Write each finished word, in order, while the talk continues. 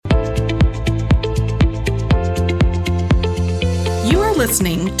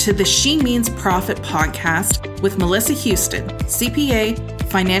listening to the She Means Profit podcast with Melissa Houston, CPA,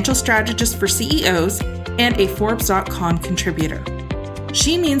 financial strategist for CEOs, and a Forbes.com contributor.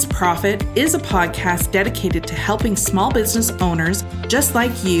 She Means Profit is a podcast dedicated to helping small business owners just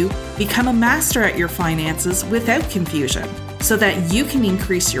like you become a master at your finances without confusion so that you can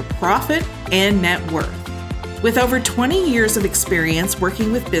increase your profit and net worth. With over 20 years of experience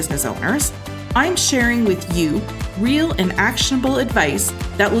working with business owners, I'm sharing with you real and actionable advice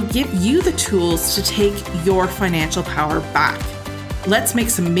that will give you the tools to take your financial power back. Let's make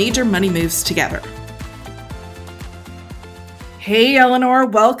some major money moves together. Hey, Eleanor,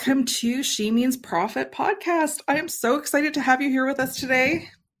 welcome to She Means Profit podcast. I am so excited to have you here with us today.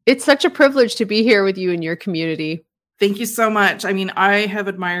 It's such a privilege to be here with you and your community. Thank you so much. I mean, I have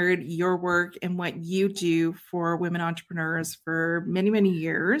admired your work and what you do for women entrepreneurs for many, many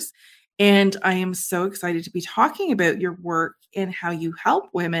years. And I am so excited to be talking about your work and how you help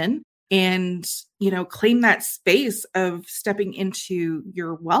women and, claim that space of stepping into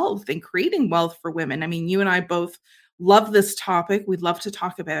your wealth and creating wealth for women. I mean, you and I both love this topic. We'd love to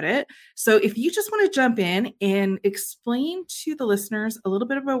talk about it. So if you just want to jump in and explain to the listeners a little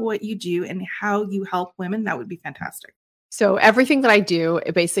bit about what you do and how you help women, that would be fantastic. So everything that I do,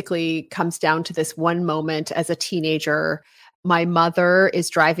 it basically comes down to this one moment as a teenager. My mother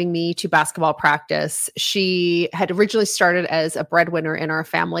is driving me to basketball practice. She had originally started as a breadwinner in our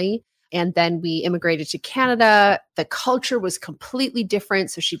family, and then we immigrated to Canada. The culture was completely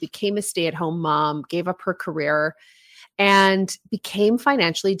different. So she became a stay-at-home mom, gave up her career, and became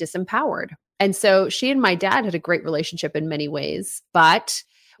financially disempowered. And so she and my dad had a great relationship in many ways, but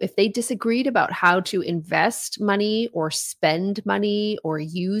if they disagreed about how to invest money or spend money or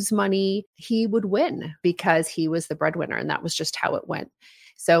use money, he would win because he was the breadwinner. And that was just how it went.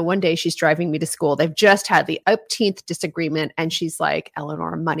 So one day she's driving me to school. They've just had the umpteenth disagreement. And she's like,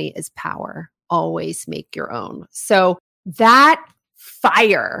 Eleanor, money is power. Always make your own. So that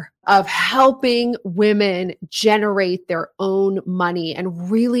fire of helping women generate their own money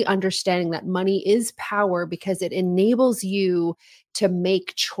and really understanding that money is power because it enables you to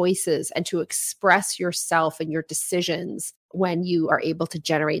make choices and to express yourself and your decisions when you are able to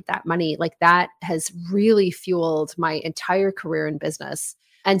generate that money. Like that has really fueled my entire career in business.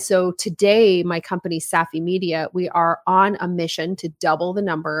 And so today, my company, Safi Media, we are on a mission to double the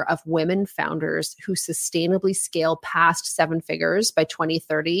number of women founders who sustainably scale past 7 figures by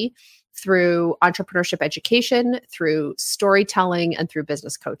 2030 through entrepreneurship education, through storytelling, and through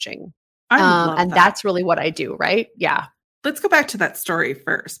business coaching. That's really what I do, right? Yeah. Let's go back to that story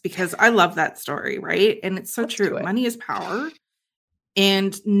first, because I love that story, right? And it's so true. Money is power.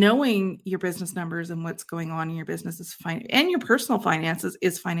 And knowing your business numbers and what's going on in your business is fine, and your personal finances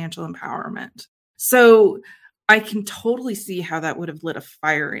is financial empowerment. So I can totally see how that would have lit a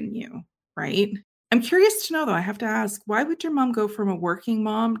fire in you, right? I'm curious to know, though, I have to ask, why would your mom go from a working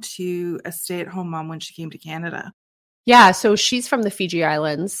mom to a stay-at-home mom when she came to Canada? Yeah, so she's from the Fiji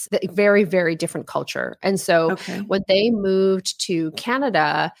Islands, very, very different culture. And so when they moved to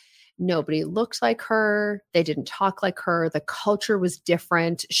Canada, nobody looked like her. They didn't talk like her. The culture was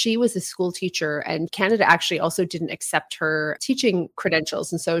different. She was a school teacher, and Canada actually also didn't accept her teaching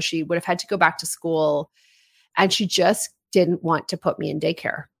credentials. And so she would have had to go back to school, and she just didn't want to put me in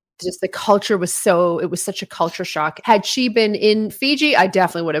daycare. Just the culture was it was such a culture shock. Had she been in Fiji, I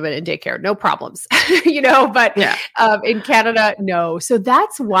definitely would have been in daycare. No problems, but in Canada, no. So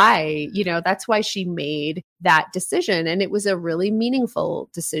that's why she made that decision. And it was a really meaningful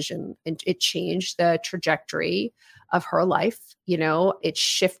decision. And it changed the trajectory of her life. It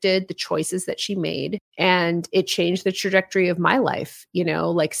shifted the choices that she made, and it changed the trajectory of my life,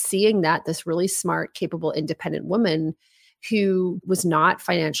 like seeing that this really smart, capable, independent woman who was not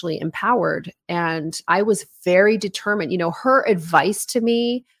financially empowered. And I was very determined. Her advice to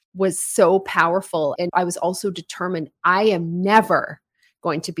me was so powerful. And I was also determined I am never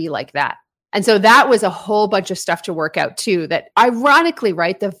going to be like that. And so that was a whole bunch of stuff to work out too, that ironically,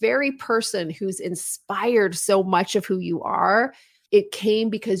 right, the very person who's inspired so much of who you are, it came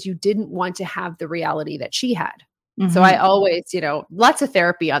because you didn't want to have the reality that she had. Mm-hmm. So I always, lots of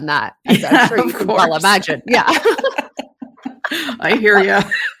therapy on that. As I'm sure you can well imagine. Yeah. I hear you.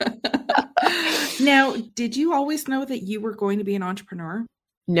 Now, did you always know that you were going to be an entrepreneur?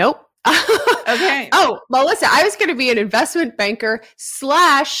 Nope. Okay. Oh, Melissa, I was going to be an investment banker /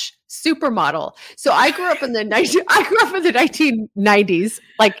 supermodel. So I grew up in the 1990s,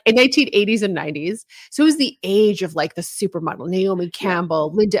 like in 1980s and 90s. So it was the age of like the supermodel, Naomi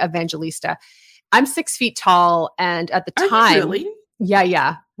Campbell, Linda Evangelista. I'm 6 feet tall, and at the time, really?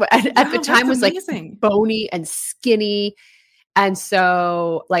 Yeah. But at the time was amazing. Like bony and skinny. And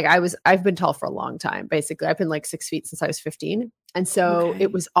so like I've been tall for a long time, basically. I've been like 6 feet since I was 15. And so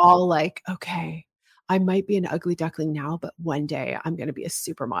it was all like, okay, I might be an ugly duckling now, but one day I'm going to be a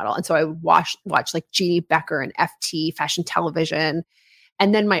supermodel. And so I would watch like Jeannie Becker and FT, Fashion Television.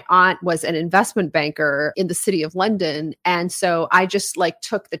 And then my aunt was an investment banker in the city of London. And so I just like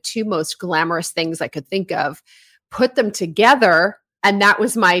took the two most glamorous things I could think of, put them together, and that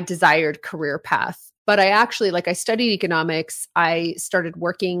was my desired career path. But I actually, like I studied economics. I started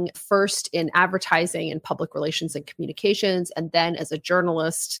working first in advertising and public relations and communications, and then as a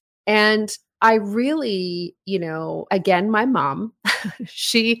journalist. And I really, again, my mom,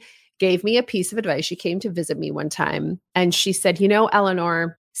 she gave me a piece of advice. She came to visit me one time and she said,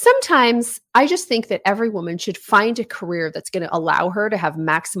 Eleanor, sometimes I just think that every woman should find a career that's going to allow her to have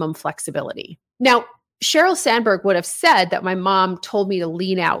maximum flexibility. Now, Sheryl Sandberg would have said that my mom told me to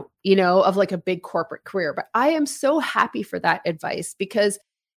lean out, of like a big corporate career. But I am so happy for that advice because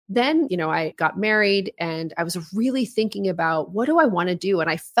then, I got married and I was really thinking about what do I want to do? And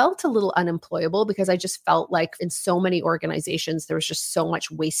I felt a little unemployable because I just felt like in so many organizations, there was just so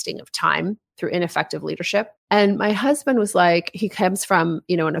much wasting of time through ineffective leadership. And my husband was like, he comes from,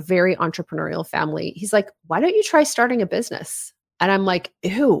 in a very entrepreneurial family. He's like, why don't you try starting a business? And I'm like,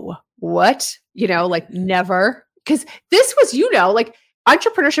 ew, what? Like never. Because this was, like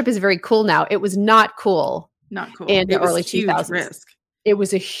entrepreneurship is very cool now. It was not cool. Not cool. In the early 2000s. Risk. It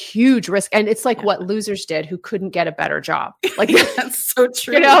was a huge risk. And it's like what losers did who couldn't get a better job. Like that's so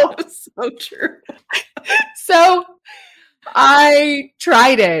true. That's so true. So I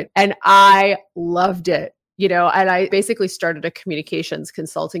tried it and I loved it. And I basically started a communications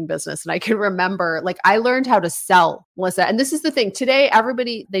consulting business. And I can remember, like, I learned how to sell, Melissa. And this is the thing. Today,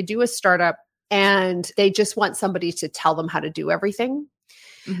 everybody, they do a startup and they just want somebody to tell them how to do everything.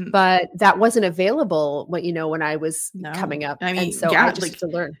 Mm-hmm. But that wasn't available when I was coming up. I mean, and so I just had to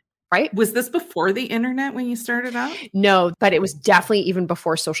learn. Right? Was this before the internet when you started out? No, but it was definitely even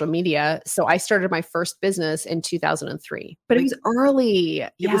before social media. So I started my first business in 2003, but it was early.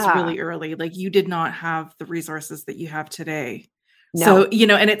 It was really early. Like you did not have the resources that you have today. No.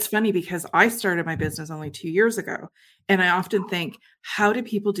 So, and it's funny because I started my business only 2 years ago. And I often think, how did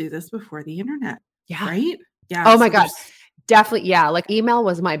people do this before the internet? Yeah. Right? Yeah. Oh my gosh. Definitely. Yeah. Like email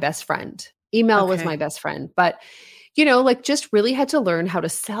was my best friend. Was my best friend. But like just really had to learn how to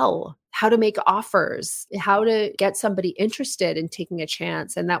sell, how to make offers, how to get somebody interested in taking a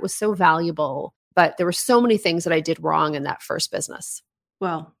chance. And that was so valuable. But there were so many things that I did wrong in that first business.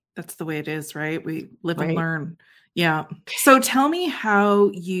 Well, that's the way it is, right? We live and learn. Yeah. So tell me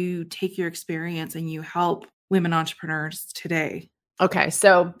how you take your experience and you help women entrepreneurs today. Okay.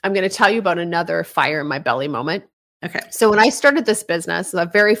 So I'm going to tell you about another fire in my belly moment. Okay. So when I started this business, the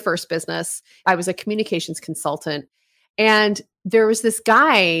very first business, I was a communications consultant. And there was this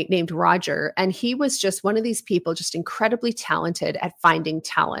guy named Roger, and he was just one of these people, just incredibly talented at finding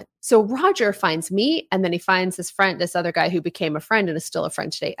talent. So Roger finds me, and then he finds this other guy who became a friend and is still a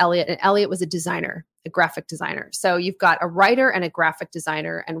friend today, Elliot. And Elliot was a designer, a graphic designer. So you've got a writer and a graphic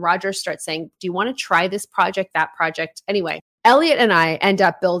designer, and Roger starts saying, do you want to try this project, that project? Anyway, Elliot and I end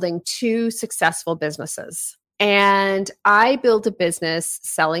up building 2 successful businesses. And I build a business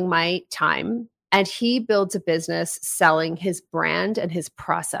selling my time, and he builds a business selling his brand and his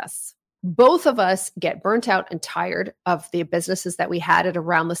process. Both of us get burnt out and tired of the businesses that we had at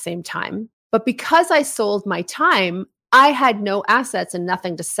around the same time. But because I sold my time, I had no assets and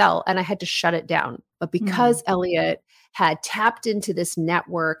nothing to sell, and I had to shut it down. But because Elliot had tapped into this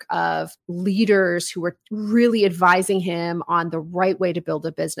network of leaders who were really advising him on the right way to build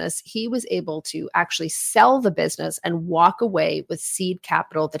a business, he was able to actually sell the business and walk away with seed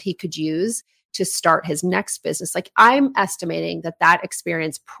capital that he could use to start his next business. Like I'm estimating that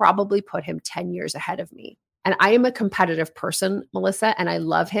experience probably put him 10 years ahead of me. And I am a competitive person, Melissa, and I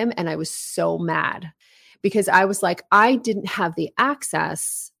love him. And I was so mad because I was like, I didn't have the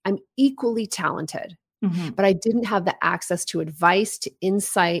access. I'm equally talented. But I didn't have the access to advice, to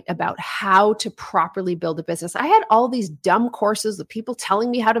insight about how to properly build a business. I had all these dumb courses of people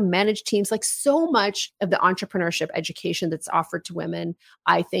telling me how to manage teams. Like so much of the entrepreneurship education that's offered to women,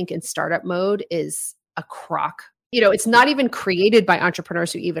 I think in startup mode is a crock. It's not even created by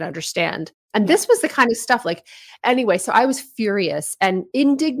entrepreneurs who even understand. And this was the kind of stuff anyway, so I was furious, and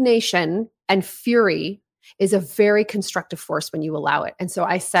indignation and fury is a very constructive force when you allow it. And so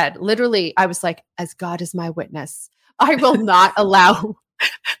I said, literally, I was like, as God is my witness, I will not allow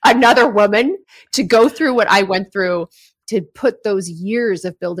another woman to go through what I went through to put those years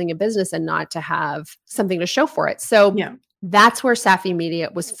of building a business and not to have something to show for it. So That's where Safi Media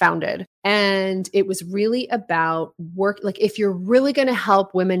was founded. And it was really about work. Like, if you're really going to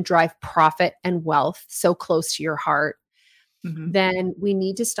help women drive profit and wealth so close to your heart, then we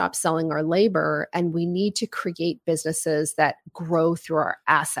need to stop selling our labor and we need to create businesses that grow through our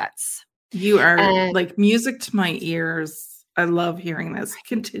assets. You are like music to my ears. I love hearing this.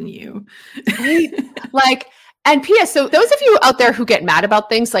 Continue. And P.S. So those of you out there who get mad about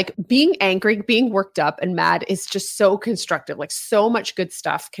things, like being angry, being worked up and mad is just so constructive. Like, so much good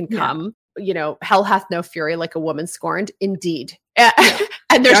stuff can come. You know, hell hath no fury like a woman scorned. Indeed.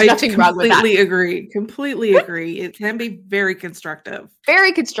 And there's nothing wrong with that. Completely agree. It can be very constructive.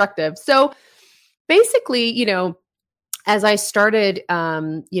 Very constructive. So basically, you know, as I started,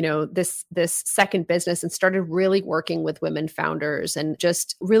 this second business and started really working with women founders and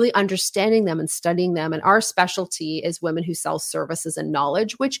just really understanding them and studying them. And our specialty is women who sell services and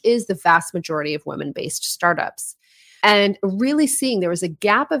knowledge, which is the vast majority of women-based startups. And really seeing there was a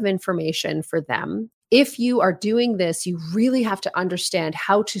gap of information for them. If you are doing this, you really have to understand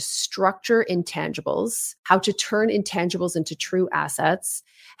how to structure intangibles, how to turn intangibles into true assets,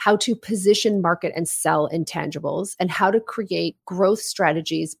 how to position, market, and sell intangibles, and how to create growth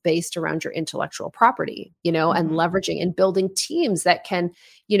strategies based around your intellectual property, you know, and leveraging and building teams that can,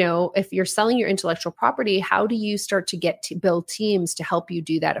 you know, if you're selling your intellectual property, how do you start to get to build teams to help you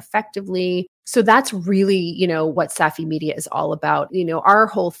do that effectively? So that's really, you know, what Safi Media is all about. You know, our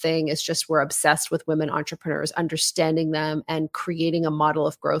whole thing is just we're obsessed with women entrepreneurs, understanding them and creating a model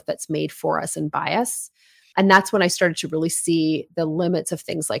of growth that's made for us and by us. And that's when I started to really see the limits of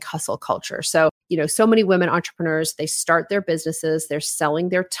things like hustle culture. So, you know, so many women entrepreneurs, they start their businesses, they're selling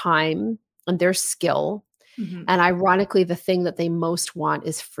their time and their skill. And ironically, the thing that they most want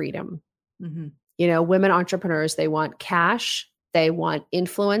is freedom. You know, women entrepreneurs, they want cash. They want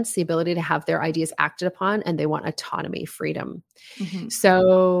influence, the ability to have their ideas acted upon, and they want autonomy, freedom.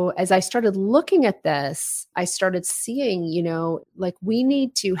 So as I started looking at this, I started seeing, you know, like we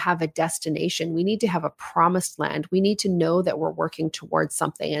need to have a destination. We need to have a promised land. We need to know that we're working towards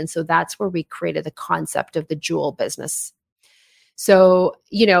something. And so that's where we created the concept of the jewel business. So,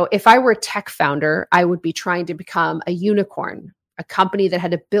 you know, if I were a tech founder, I would be trying to become a unicorn, a company that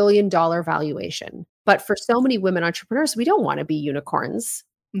had $1 billion valuation. But for so many women entrepreneurs, we don't want to be unicorns.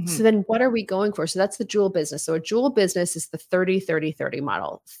 So then what are we going for? So that's the jewel business. So a jewel business is the 30-30-30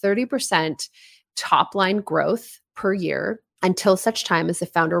 model, 30% top line growth per year until such time as the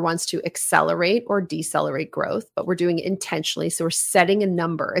founder wants to accelerate or decelerate growth. But we're doing it intentionally. So we're setting a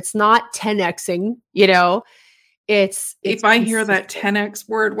number. It's not 10xing, you know, it's if I hear that 10x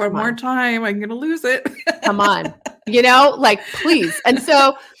word one more time, I'm going to lose it. Come on, you know, like, please. And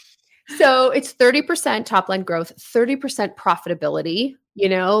so it's 30% top line growth, 30% profitability, you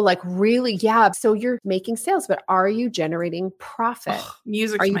know, like really, yeah. So you're making sales, but are you generating profit?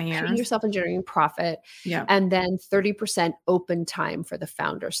 Music are to you my ears. paying yourself and generating profit? Yeah. And then 30% open time for the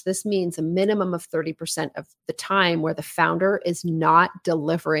founder. So this means a minimum of 30% of the time where the founder is not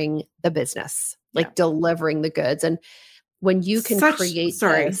delivering the business, like delivering the goods. And when you can create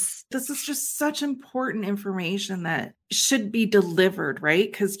this is just such important information that should be delivered,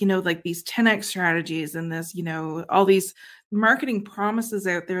 right? Because, you know, like these 10x strategies and this, you know, all these marketing promises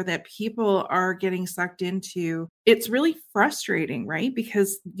out there that people are getting sucked into, it's really frustrating, right?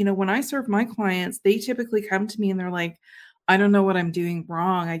 Because, you know, when I serve my clients, they typically come to me and they're like, I don't know what I'm doing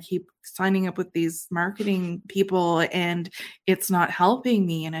wrong. I keep signing up with these marketing people and it's not helping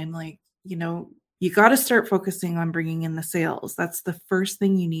me. And I'm like, you know, you got to start focusing on bringing in the sales. That's the first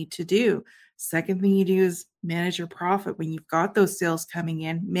thing you need to do. Second thing you do is manage your profit. When you've got those sales coming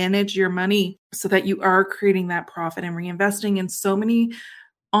in, manage your money so that you are creating that profit and reinvesting. And so many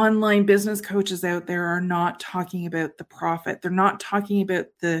online business coaches out there are not talking about the profit. They're not talking about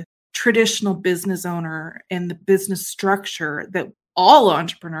the traditional business owner and the business structure that all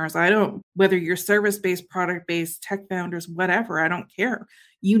entrepreneurs, whether you're service-based, product-based, tech founders, whatever, I don't care.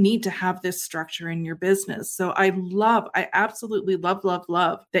 You need to have this structure in your business. So I absolutely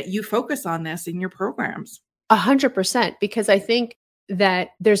love that you focus on this in your programs. 100%, because I think that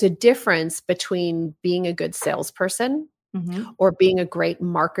there's a difference between being a good salesperson or being a great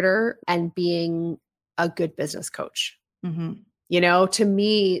marketer and being a good business coach. You know, to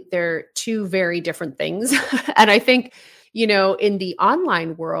me, they're two very different things. And I think, you know, in the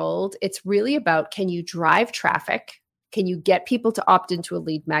online world, it's really about, can you drive traffic? Can you get people to opt into a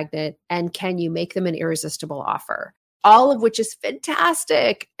lead magnet? And can you make them an irresistible offer? All of which is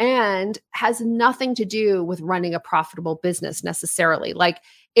fantastic and has nothing to do with running a profitable business necessarily. Like,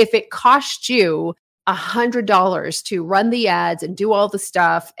 if it costs you $100 to run the ads and do all the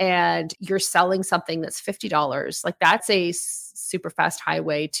stuff, and you're selling something that's $50. Like that's a super fast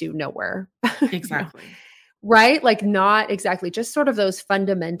highway to nowhere. Exactly. Right? Like not exactly, just sort of those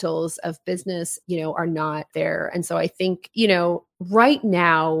fundamentals of business, are not there. And so I think, right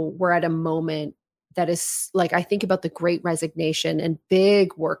now we're at a moment that is like, I think about the Great Resignation and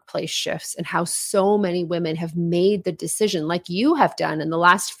big workplace shifts and how so many women have made the decision, like you have done in the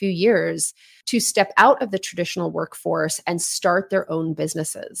last few years, to step out of the traditional workforce and start their own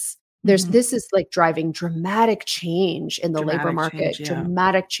businesses. This is like driving dramatic change in the labor market,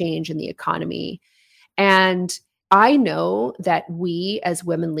 dramatic change in the economy. And I know that we as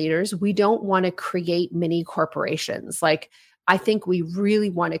women leaders, we don't want to create mini corporations. Like, I think we really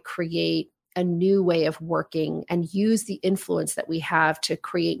want to create a new way of working and use the influence that we have to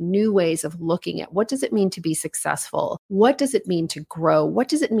create new ways of looking at what does it mean to be successful? What does it mean to grow? What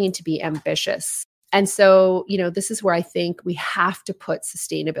does it mean to be ambitious? And so, this is where I think we have to put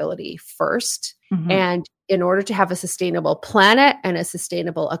sustainability first. And in order to have a sustainable planet and a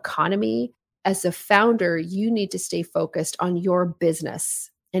sustainable economy, as a founder, you need to stay focused on your business.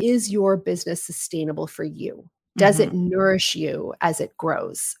 And is your business sustainable for you? Does it nourish you as it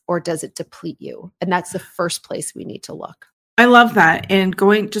grows, or does it deplete you? And that's the first place we need to look. I love that. And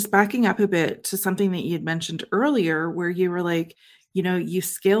just backing up a bit to something that you had mentioned earlier, where you were like, you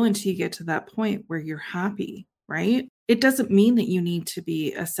scale until you get to that point where you're happy, right? It doesn't mean that you need to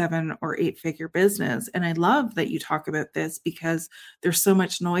be a 7 or 8 figure business. And I love that you talk about this because there's so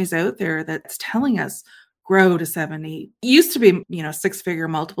much noise out there that's telling us grow to 7, 8. It used to be, 6 figure,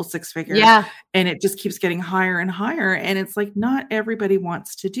 multiple 6 figure. Yeah. And it just keeps getting higher and higher. And it's like, not everybody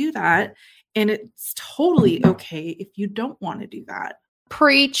wants to do that. And it's totally okay if you don't want to do that.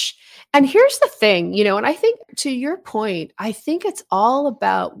 Preach. And here's the thing, and I think to your point, I think it's all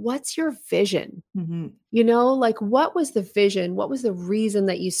about what's your vision? Like what was the vision? What was the reason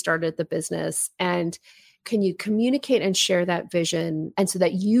that you started the business? And can you communicate and share that vision? And so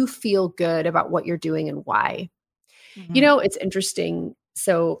that you feel good about what you're doing and why. It's interesting.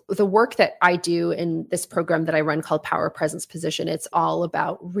 So the work that I do in this program that I run called Power Presence Position, it's all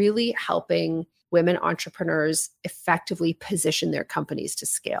about really helping women entrepreneurs effectively position their companies to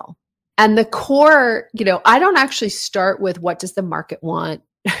scale. And the core, I don't actually start with what does the market want?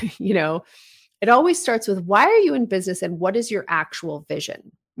 It always starts with why are you in business and what is your actual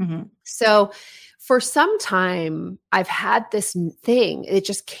vision? So for some time, I've had this thing. It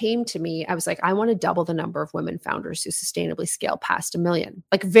just came to me. I was like, I want to double the number of women founders who sustainably scale past 1 million,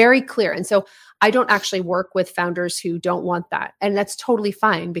 like very clear. And so I don't actually work with founders who don't want that. And that's totally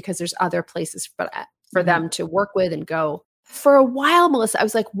fine because there's other places for them to work with and go. For a while, Melissa, I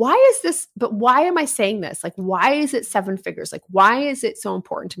was like, why is this? But why am I saying this? Like, why is it 7 figures? Like, why is it so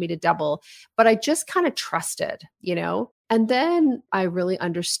important to me to double? But I just kind of trusted, And then I really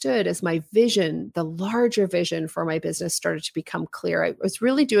understood as my vision, the larger vision for my business started to become clear. I was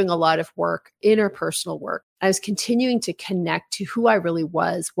really doing a lot of work, interpersonal work. I was continuing to connect to who I really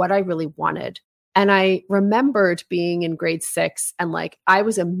was, what I really wanted. And I remembered being in grade 6 and like, I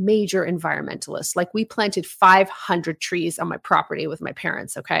was a major environmentalist. Like we planted 500 trees on my property with my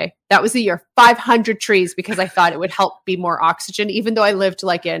parents. Okay. That was the year, 500 trees, because I thought it would help be more oxygen, even though I lived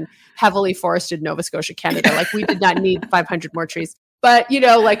like in heavily forested Nova Scotia, Canada. Like we did not need 500 more trees. But,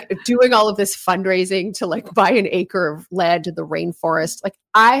 like doing all of this fundraising to like buy an acre of land in the rainforest, like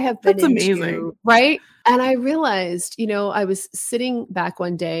I have been amazing. Right. And I realized, I was sitting back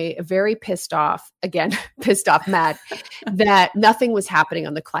one day, very pissed off, mad, that nothing was happening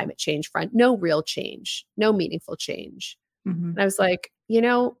on the climate change front. No real change, no meaningful change. And I was like,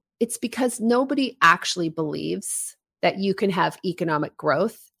 it's because nobody actually believes that you can have economic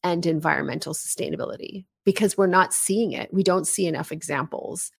growth and environmental sustainability, because we're not seeing it. We don't see enough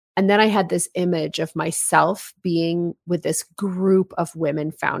examples. And then I had this image of myself being with this group of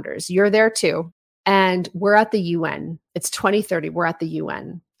women founders. You're there too. And we're at the UN. It's 2030. We're at the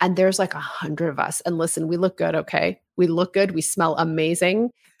UN. And there's like 100 of us. And listen, we look good, okay? We look good. We smell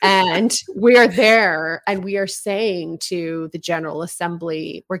amazing. And we are there and we are saying to the General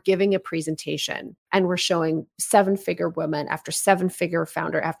Assembly, we're giving a presentation and we're showing 7-figure women after 7-figure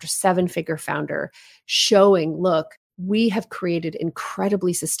founder after 7-figure founder, showing, look, we have created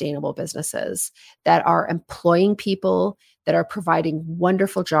incredibly sustainable businesses that are employing people, that are providing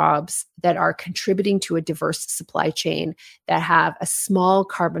wonderful jobs, that are contributing to a diverse supply chain, that have a small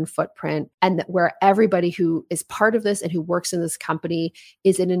carbon footprint, and that where everybody who is part of this and who works in this company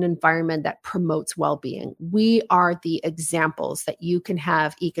is in an environment that promotes well-being. We are the examples that you can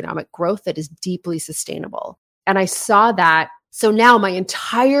have economic growth that is deeply sustainable. And I saw that So now my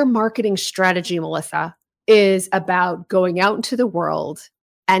entire marketing strategy, Melissa, is about going out into the world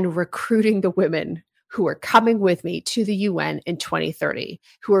and recruiting the women who are coming with me to the UN in 2030,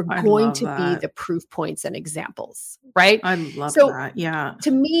 who are going to be the proof points and examples, right? I love that. Yeah.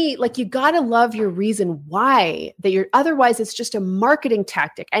 To me, like, you got to love your reason why that you're, otherwise it's just a marketing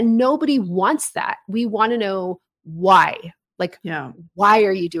tactic and nobody wants that. We want to know why. Like, why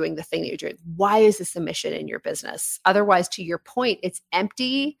are you doing the thing that you're doing? Why is this a mission in your business? Otherwise, to your point, it's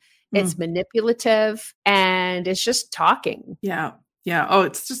empty, it's manipulative, and it's just talking. Yeah. Yeah. Oh,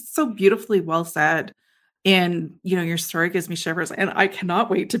 it's just so beautifully well said. And, your story gives me shivers, and I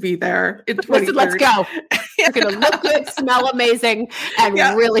cannot wait to be there in 2030. Listen, let's go. You're going to look good, smell amazing, and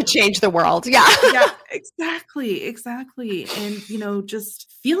really change the world. Yeah. Yeah, exactly. And,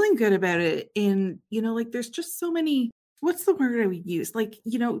 just feeling good about it. And, like, there's just so many, what's the word I would use? Like,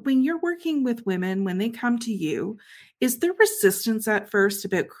 when you're working with women, when they come to you, is there resistance at first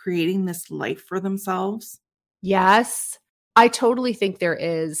about creating this life for themselves? Yes. I totally think there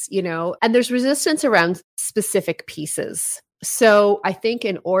is, and there's resistance around specific pieces. So I think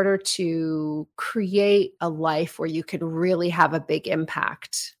in order to create a life where you can really have a big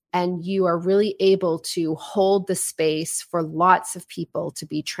impact and you are really able to hold the space for lots of people to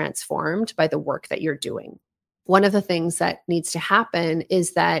be transformed by the work that you're doing, one of the things that needs to happen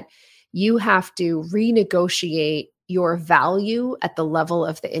is that you have to renegotiate your value at the level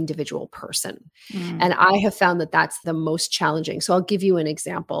of the individual person. And I have found that that's the most challenging. So I'll give you an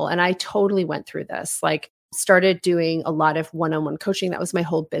example. And I totally went through this, like started doing a lot of one-on-one coaching. That was my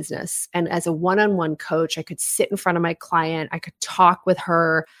whole business. And as a one-on-one coach, I could sit in front of my client. I could talk with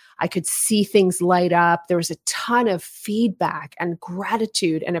her. I could see things light up. There was a ton of feedback and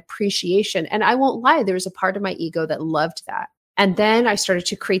gratitude and appreciation. And I won't lie, there was a part of my ego that loved that. And then I started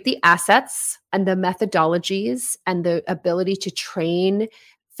to create the assets and the methodologies and the ability to train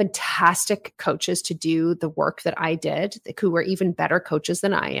fantastic coaches to do the work that I did, who were even better coaches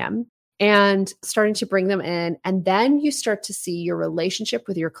than I am, and starting to bring them in. And then you start to see your relationship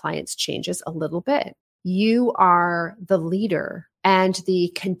with your clients changes a little bit. You are the leader and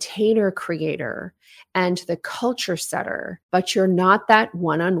the container creator and the culture setter, but you're not that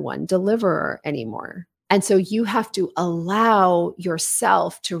one-on-one deliverer anymore. And so you have to allow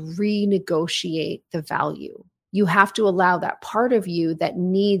yourself to renegotiate the value. You have to allow that part of you that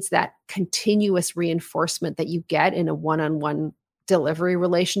needs that continuous reinforcement that you get in a one-on-one delivery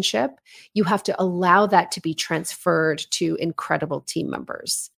relationship. You have to allow that to be transferred to incredible team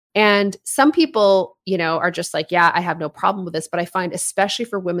members. And some people, are just like, yeah, I have no problem with this. But I find, especially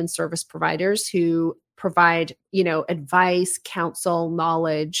for women's service providers who provide, advice, counsel,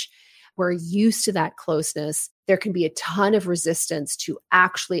 knowledge, we're used to that closeness. There can be a ton of resistance to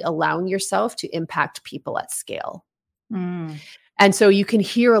actually allowing yourself to impact people at scale. And so you can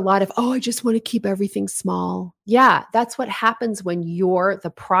hear a lot of, I just want to keep everything small. Yeah, that's what happens when you're the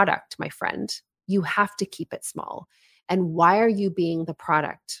product, my friend. You have to keep it small. And why are you being the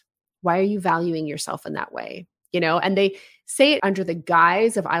product? Why are you valuing yourself in that way? And they say it under the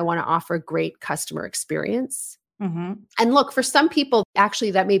guise of, I want to offer great customer experience. And look, for some people, actually,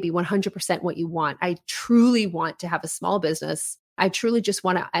 that may be 100% what you want. I truly want to have a small business. I truly just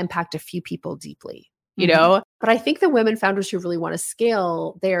want to impact a few people deeply, But I think the women founders who really want to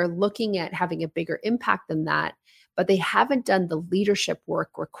scale, they're looking at having a bigger impact than that, but they haven't done the leadership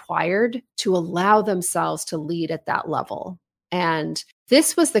work required to allow themselves to lead at that level. And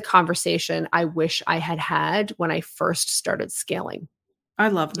this was the conversation I wish I had had when I first started scaling. I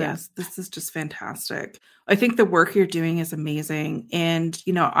love this. Yeah. This is just fantastic. I think the work you're doing is amazing. And,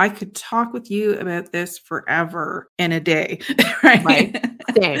 I could talk with you about this forever and a day, right?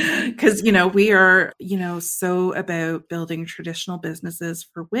 Same. Because, we are, so about building traditional businesses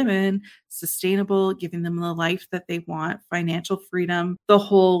for women, sustainable, giving them the life that they want, financial freedom, the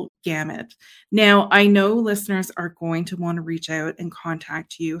whole gamut. Now, I know listeners are going to want to reach out and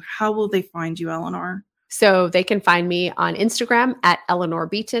contact you. How will they find you, Eleanor? So they can find me on Instagram at Eleanor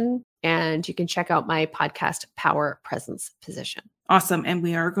Beaton, and you can check out my podcast, Power Presence Position. Awesome. And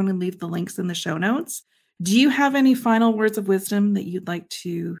we are going to leave the links in the show notes. Do you have any final words of wisdom that you'd like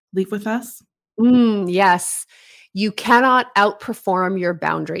to leave with us? Yes. You cannot outperform your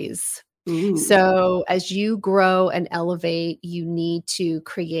boundaries. Ooh. So as you grow and elevate, you need to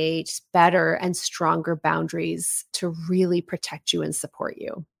create better and stronger boundaries to really protect you and support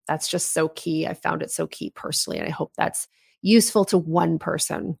you. That's just so key. I found it so key personally, and I hope that's useful to one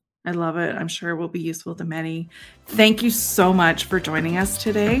person. I love it. I'm sure it will be useful to many. Thank you so much for joining us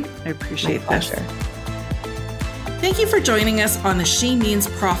today. I appreciate this. My pleasure. Thank you for joining us on the She Means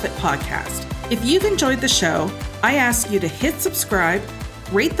Profit podcast. If you've enjoyed the show, I ask you to hit subscribe,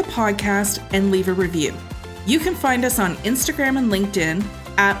 rate the podcast, and leave a review. You can find us on Instagram and LinkedIn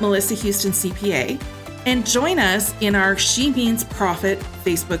at Melissa Houston CPA, and join us in our She Means Profit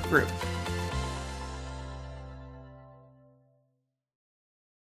Facebook group.